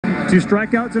2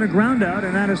 strikeouts and a ground out,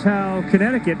 and that is how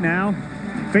Connecticut now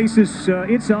faces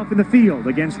itself in the field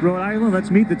against Rhode Island.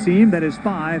 Let's meet the team that is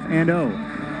 5-0.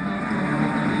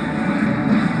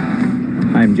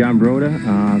 I'm John Broda,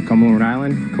 Cumberland, Rhode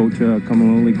Island, coach of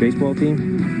Cumberland League baseball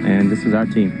team, and this is our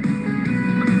team.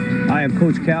 Hi, I'm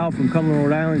Coach Cal from Cumberland,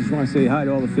 Rhode Island. Just want to say hi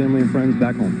to all the family and friends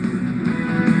back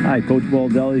home. Hi, Coach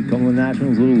Baldelli, Cumberland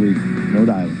Nationals, Little League, Rhode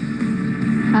Island.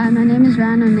 Hi, my name is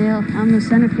Ryan O'Neill. I'm the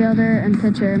center fielder and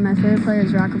pitcher, and my favorite player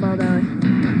is Rocco Baldelli.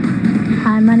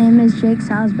 Hi, my name is Jake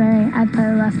Salisbury. I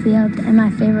play left field, and my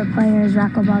favorite player is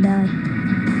Rocco Baldelli.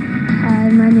 Hi,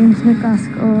 my name is Nick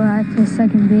Oscola. I play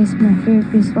second base. My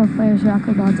favorite baseball player is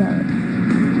Rocco Baldelli.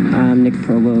 I'm Nick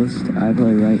Provost. I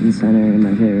play right and center, and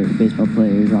my favorite baseball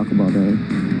player is Rocco Baldelli.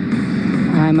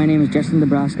 Hi, my name is Justin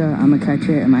Dabrowska. I'm a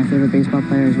catcher, and my favorite baseball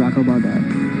player is Rocco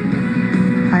Baldelli.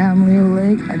 Hi, I'm Leo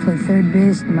Lake. I play third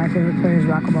base, and my favorite player is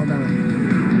Rocco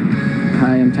Baldelli.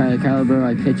 Hi, I'm Tyler Calabro.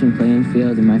 I pitch and play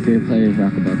infield, and my favorite player is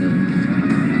Rocco Baldelli.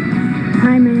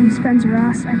 Hi, my name is Spencer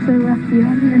Ross. I play left field,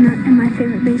 and my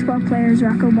favorite baseball player is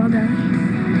Rocco Baldelli.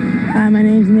 Hi, my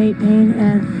name is Nate Payne,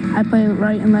 and I play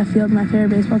right and left field. My favorite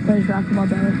baseball player is Rocco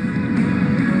Baldelli.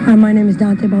 Hi, my name is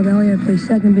Dante Baldelli. I play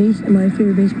second base, and my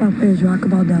favorite baseball player is Rocco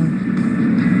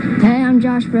Baldelli. Hey, I'm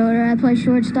Josh Broder. I play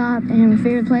shortstop, and my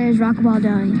favorite player is Rocco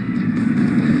Baldelli.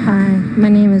 Hi, my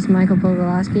name is Michael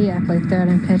Pogolowski. I play third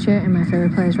and pitcher, and my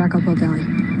favorite player is Rocco Baldelli.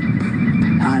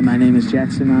 Hi, my name is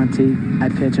Jackson Monty. I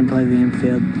pitch and play the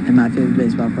infield, and my favorite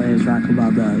baseball player is Rocco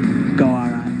Baldelli. Go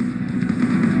RI.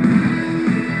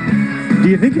 Do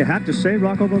you think you have to say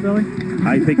Rocco Baldelli?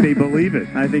 I think they believe it.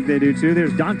 I think they do too.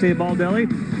 There's Dante Baldelli,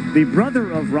 the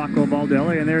brother of Rocco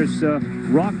Baldelli, and there's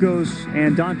Rocco's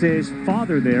and Dante's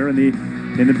father there in the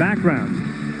background.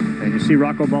 And you see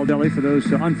Rocco Baldelli, for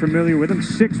those unfamiliar with him,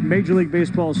 6 Major League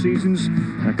Baseball seasons,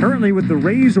 currently with the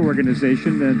Rays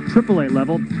organization, the AAA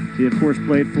level. He, of course,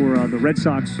 played for the Red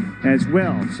Sox as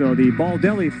well. So the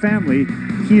Baldelli family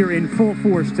here in full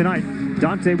force tonight.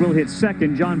 Dante will hit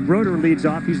second. John Broder leads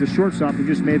off. He's the shortstop who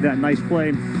just made that nice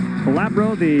play.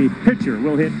 Calabro, the pitcher,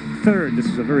 will hit third. This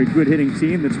is a very good hitting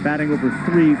team that's batting over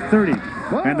 .330.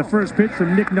 Whoa. And the first pitch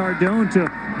from Nick Nardone to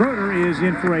Broder is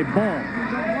in for a ball.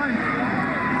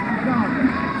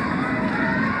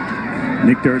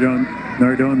 Nick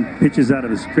Nardone pitches out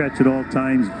of a stretch at all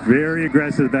times. Very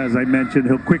aggressive, as I mentioned.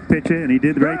 He'll quick pitch it, and he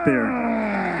did right there.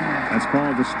 That's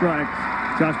called a strike.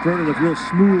 Josh Broder looked real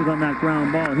smooth on that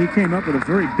ground ball. He came up with a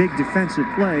very big defensive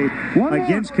play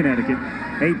against Connecticut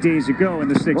 8 days ago in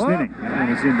the 6th inning. That one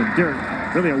was in the dirt.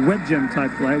 Really a web gem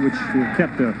type play, which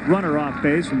kept the runner off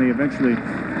base, and they eventually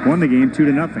won the game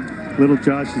 2-0. Little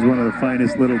Josh is one of the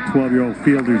finest little 12-year-old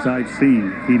fielders I've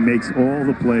seen. He makes all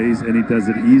the plays, and he does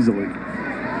it easily.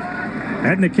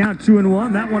 Heading to count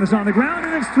 2-1. That one is on the ground,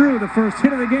 and it's through. The first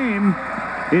hit of the game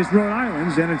is Rhode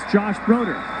Island's, and it's Josh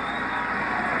Broder.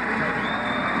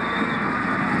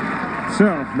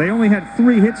 So they only had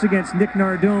 3 hits against Nick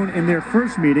Nardone in their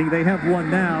first meeting. They have one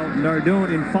now.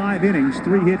 Nardone in 5 innings,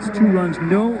 3 hits, 2 runs,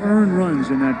 no earned runs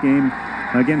in that game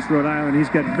against Rhode Island. He's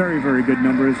got very, very good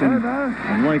numbers, and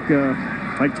like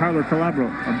Tyler Calabro,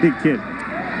 a big kid.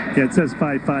 Yeah, it says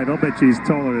 5'5". I'll bet you he's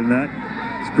taller than that.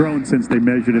 He's grown since they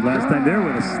measured it last time. There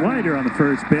with a slider on the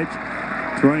first pitch,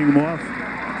 throwing him off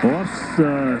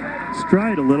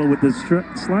stride a little with the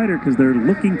slider because they're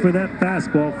looking for that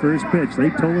fastball first pitch. They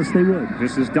told us they would.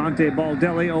 This is Dante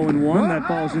Baldelli, 0-1. That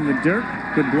ball's in the dirt.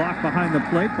 Good block behind the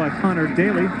plate by Connor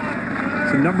Daly.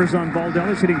 Some numbers on Baldelli.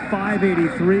 He's hitting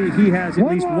 .583. He has at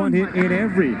least 1 hit in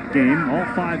every game, all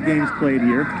 5 games played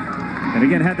here. And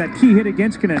again, had that key hit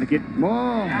against Connecticut.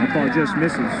 That ball just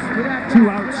misses.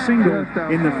 2-out single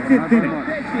in the 5th inning.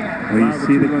 Well, you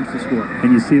see the runs to score.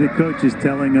 And you see the coaches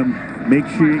telling him, make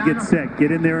sure you get set.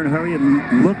 Get in there and hurry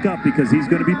and look up because he's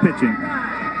going to be pitching.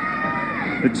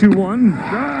 The 2-1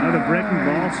 out of breaking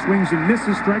ball. Swings and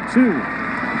misses. Strike 2.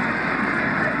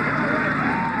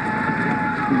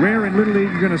 Rare in Little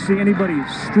League you're going to see anybody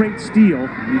straight steal.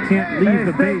 You can't leave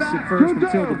the base at first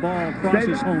until the ball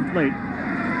crosses home plate.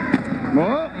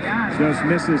 Just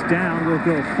misses down. Will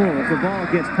go full. If the ball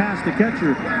gets past the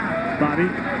catcher, Bobby,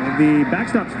 the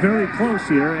backstop's very close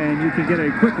here, and you can get a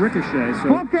quick ricochet.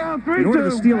 So in order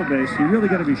to steal a base, you really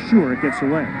got to be sure it gets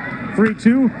away.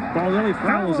 3-2. Baldelli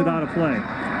fouls it out of play.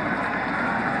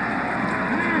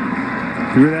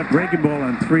 Threw that breaking ball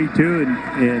on 3-2,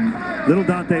 and little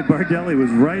Dante Baldelli was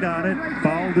right on it,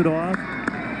 fouled it off.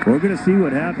 We're going to see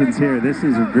what happens here. This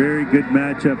is a very good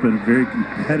matchup and a very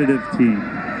competitive team.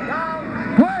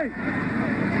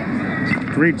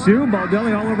 3-2.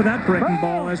 Baldelli all over that breaking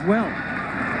ball as well.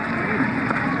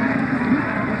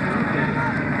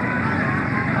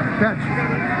 Catch.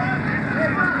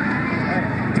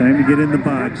 Time to get in the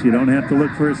box. You don't have to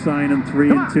look for a sign on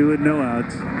 3 and 2 and no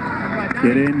outs.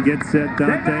 Get in, get set,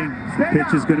 Dante. The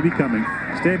pitch is going to be coming.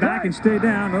 Stay back and stay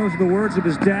down. Those are the words of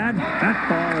his dad. That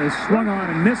ball is swung on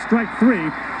and missed, strike 3.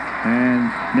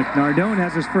 And Nick Nardone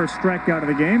has his first strikeout of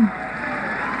the game.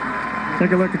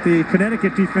 Take a look at the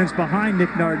Connecticut defense behind Nick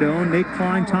Nardone. Nate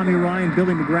Klein, Tommy Ryan,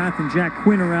 Billy McGrath, and Jack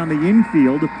Quinn around the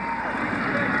infield.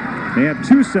 They have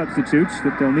 2 substitutes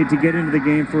that they'll need to get into the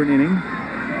game for an inning.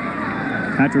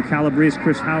 Patrick Calabrese,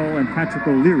 Chris Howell, and Patrick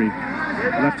O'Leary,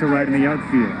 left to right in the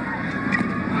outfield.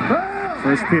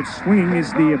 First pitch swinging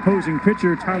is the opposing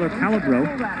pitcher, Tyler Calabro.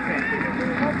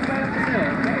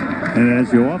 And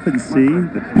as you often see,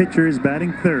 the pitcher is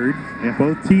batting third. Yeah.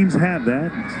 Both teams have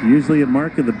that. It's usually a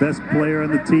mark of the best player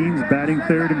on the team is batting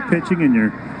third and pitching, and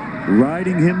you're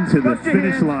riding him to the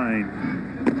finish line.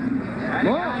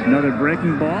 Another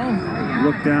breaking ball.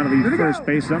 Look down to the first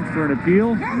base ump for an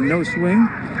appeal. No swing.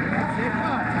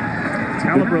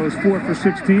 Calabro is 4 for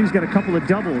 16. He's got a couple of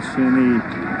doubles in the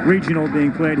regional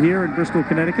being played here in Bristol,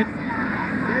 Connecticut.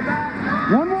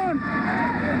 1-1.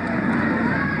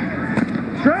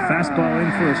 Fastball in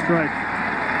for a strike.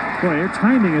 Boy, your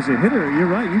timing as a hitter, you're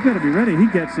right. You've got to be ready. He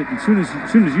gets it, and as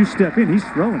soon as you step in, he's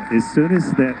throwing it. As soon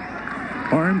as that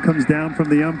arm comes down from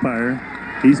the umpire,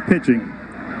 he's pitching.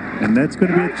 And that's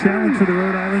going to be a challenge for the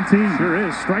Rhode Island team. Sure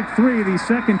is. Strike 3, the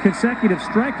second consecutive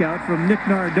strikeout from Nick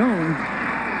Nardone.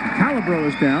 Calabro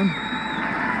is down.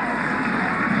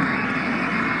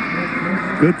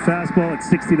 Good fastball at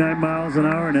 69 miles an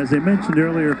hour. And as I mentioned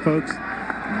earlier, folks,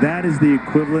 that is the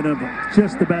equivalent of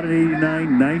just about an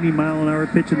 89, 90 mile an hour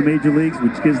pitch in the major leagues,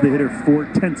 which gives the hitter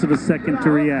 0.4 of a second to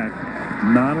react.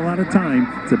 Not a lot of time.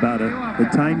 It's about the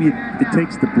time it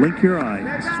takes to blink your eye.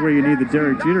 This is where you need the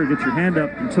Derek Jeter. Get your hand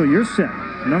up until you're set.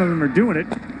 None of them are doing it.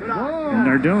 And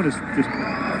Nardone is just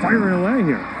firing away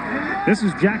here. This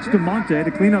is Jax DeMonte,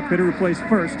 the cleanup hitter who plays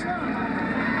first.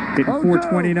 Hitting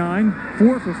 429,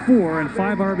 4 for 4, and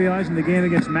 5 RBIs in the game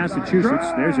against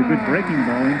Massachusetts. There's a good breaking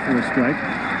ball in for a strike.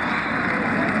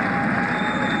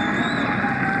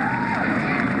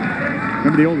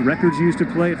 Remember the old records you used to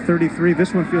play at 33?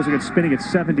 This one feels like it's spinning at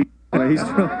 70.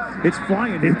 It's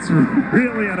flying. It's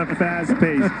really at a fast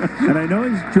pace. And I know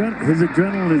his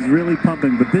adrenaline is really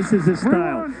pumping, but this is his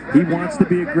style. He wants to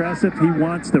be aggressive. He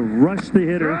wants to rush the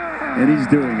hitter, and he's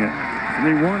doing it.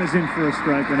 3-1 is in for a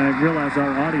strike, and I realize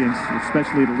our audience,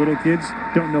 especially the little kids,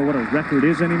 don't know what a record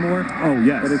is anymore. Oh,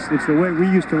 yes. But it's the way we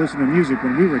used to listen to music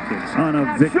when we were kids. On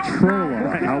a Victrola.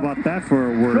 Right. How about that for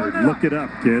a word? Look it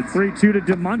up, kids. 3-2 to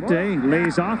DeMonte.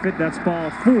 Lays off it. That's ball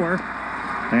 4.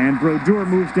 And Brodeur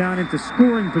moves down into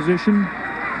scoring position.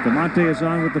 DeMonte is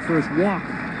on with the first walk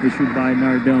issued by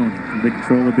Nardone.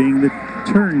 Victrola being the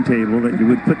turntable that you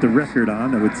would put the record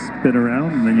on that would spin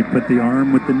around, and then you put the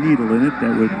arm with the needle in it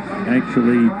that would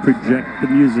actually project the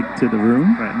music to the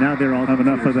room. Right, now they're all have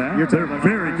enough of that. They're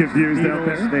very confused out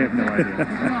there. They have no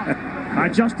idea.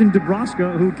 Justin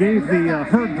DeBrosca, who gave the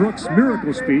Herb Brooks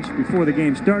miracle speech before the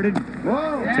game started,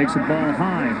 takes a ball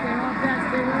high.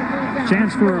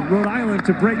 Chance for Rhode Island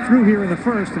to break through here in the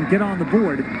first and get on the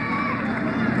board.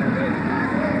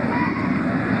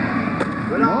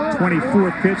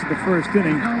 24th pitch of the first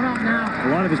inning. A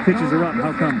lot of his pitches are up.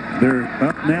 How come? They're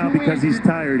up now because he's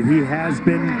tired. He has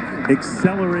been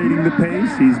accelerating the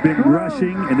pace. He's been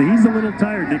rushing, and he's a little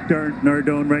tired, Nick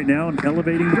Nardone, right now, and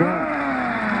elevating the ball.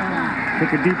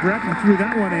 Took a deep breath and threw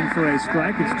that one in for a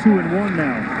strike. It's 2-1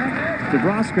 now.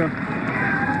 DeBrosca,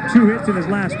 2 hits in his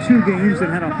last 2 games,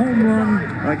 and had a home run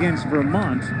against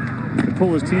Vermont to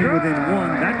pull his team within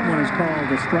 1. That one is called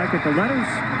a strike at the letters.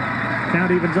 Count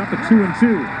evens up at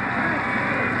 2-2.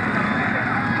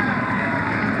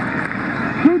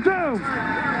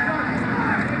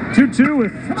 2-2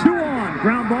 with 2 on.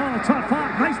 Ground ball, tough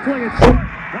hop, nice play at short.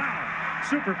 Wow,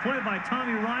 super play by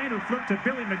Tommy Ryan, who flipped to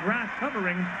Billy McGrath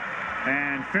covering.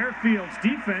 And Fairfield's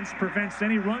defense prevents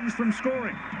any runs from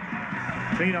scoring.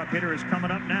 Cleanup hitter is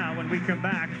coming up now when we come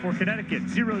back for Connecticut.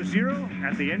 0-0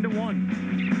 at the end of 1.